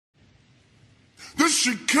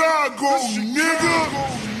Chicago, nigga.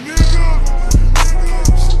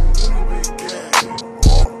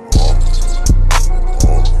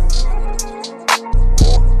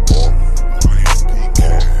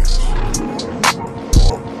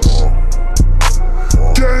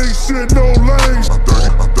 Gang shit, no lanes. I'm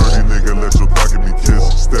dirty nigga, let your thigh give me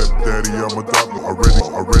kiss. Stepdaddy, I'm a doctor.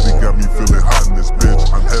 Already got me feeling hot in this bitch.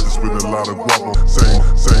 I'm headed with a lot of guapo.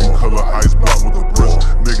 Same color ice block with a brush.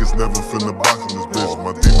 Niggas never finna box in this bitch.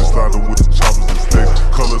 My demon sliding with the choppers and sticks.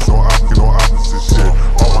 Colors on opposite shit.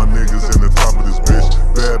 All my niggas in the top of this bitch.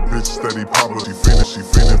 Bad bitch, steady popper. She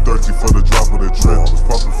feeling thirsty for the drop of the drip. Was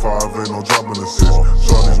popping 5, ain't no dropping assist.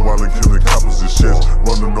 Shorty's wildin', killing coppers and shit.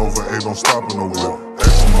 Running over, ain't no stopping no whip.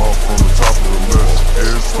 Action off from the top of the list.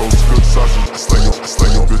 Ass toast, good sausage. I slay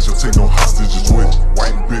your bitch, I take no hostages with.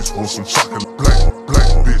 White bitch want some chocolate. Black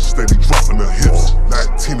bitch steady dropping her hips.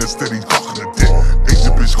 Latina steady talking her dick.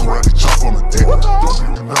 Asian bitch karate chop on the dick.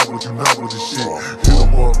 You not with this shit. Hit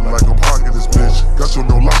em up like I'm hocking this bitch. Got your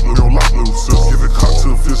no lock, little sis. Give it cock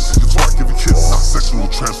to a fist, see the twat, give it kiss. Not sexual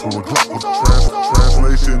transfer, a Glock with a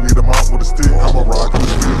translation. Need a mouth with a stick. I'm a rock with a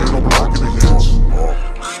stick, ain't no blocking it, bitch.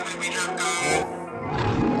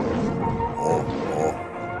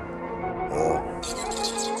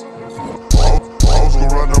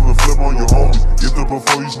 Flip on your homies, get the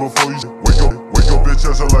before you wake your bitch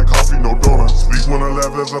ass up like coffee, no donuts. Speak when I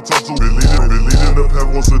laugh as I talk to Been leading the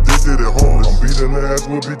path once addicted and homeless. I'm beating the ass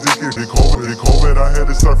with dickhead. In COVID, I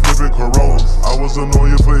had to start flipping Coronas. I was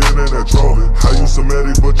annoying for internet trolling. How you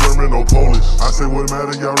Semitic but German or Polish? I say what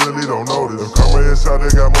matter, y'all really don't notice. If karma inside,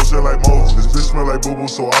 they got motion like Moses. This bitch smell like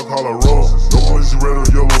boo-boo, so I call her roses. No place red or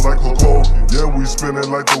yellow like Coco. Yeah, we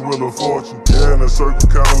spinning like the wheel of fortune. Yeah, in a circle,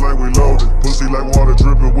 kinda like we loaded. Pussy like water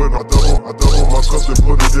dripping with I double my cup and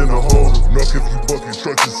put it in a holder. Nuck if you bucket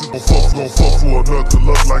trucks and sit gon' fuck for a nut to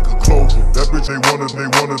look like a clover. That bitch they wanted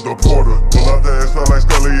the porter. Pull out the ass, felt like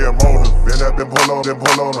Scully and Mona. Bend that, then pull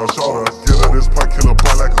on her shoulder. Get her this pot, kill her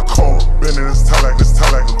bite like a cola. Bend in this tie like